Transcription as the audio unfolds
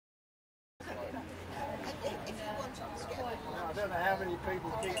I don't know how many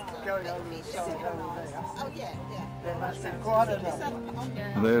people keep going over the side over there. Oh yeah, yeah. There must be quite enough.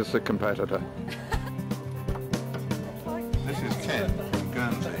 And there's the competitor. This is Ken from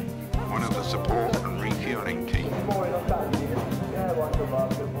Guernsey, one of the support and refueling team.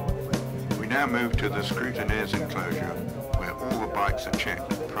 We now move to the scrutineers enclosure, where all the bikes are checked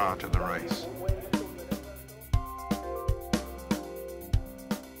prior to the race.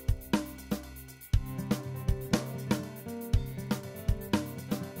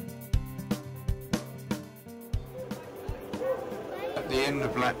 At the end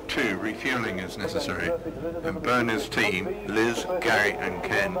of lap 2, refueling is necessary, and Bernie's team, Liz, Gary and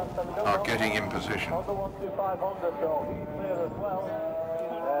Ken, are getting in position.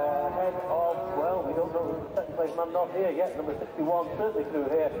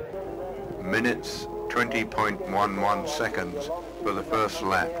 Minutes, 20.11 seconds for the first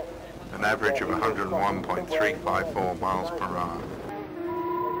lap, an average of 101.354 miles per hour.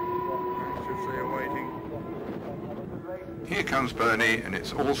 Here comes Bernie, and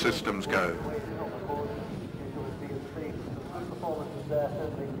it's all systems go.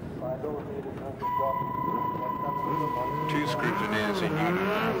 Two scrutineers in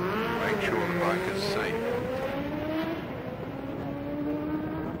uniform make sure the bike is safe.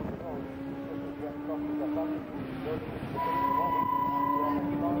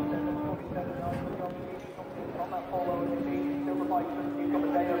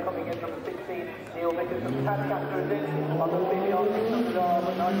 Coming in number 16, Neil making some catch after in on the video,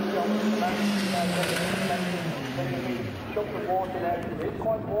 but nice job shut the water there. It's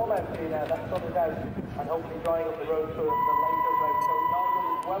quite warm out here now, that sun is out, and hopefully drying up the road for the later race. So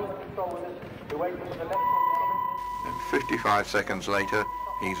Nigel is well in control of this. We're waiting for the next one to come in. And 55 seconds later,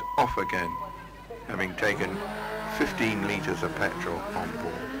 he's off again, having taken 15 litres of petrol on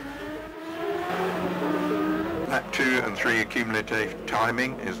board. Lap 2 and 3 accumulative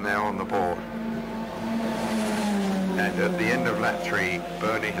timing is now on the board. And at the end of lap 3,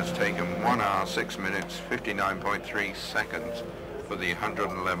 Bernie has taken 1 hour, 6 minutes, 59.3 seconds for the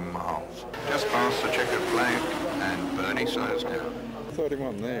 111 miles. Just past the checkered flag, and Bernie slows down.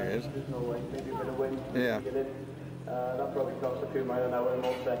 31 there is. Yeah. That probably costs a few miles an hour in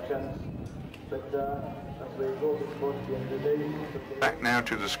most sections. But that's where it goes, it's supposed to be in the day. Back now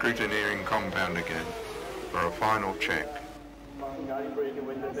to the scrutineering compound again for a final check.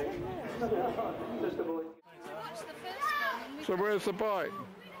 So where's the bike?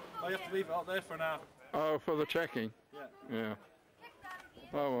 Oh, you have to leave it out there for an hour. Oh, for the checking? Yeah. Yeah.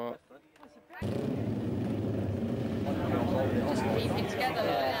 Oh, well. Keeping together,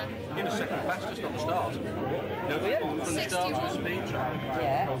 yeah. In a second fastest on the start. No, from the start to the speed track.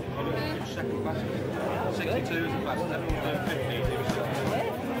 Yeah. Second fastest. 62 is the fastest. 50 is the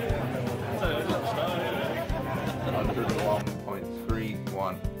so it was at the start.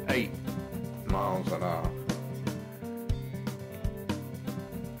 101.318 miles an hour.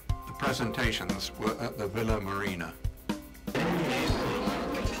 The presentations were at the Villa Marina.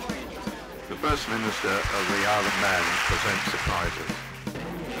 The First Minister of the Isle of Man presents the prizes.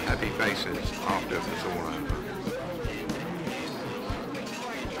 Happy faces after it's all over.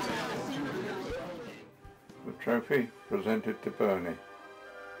 The trophy presented to Bernie.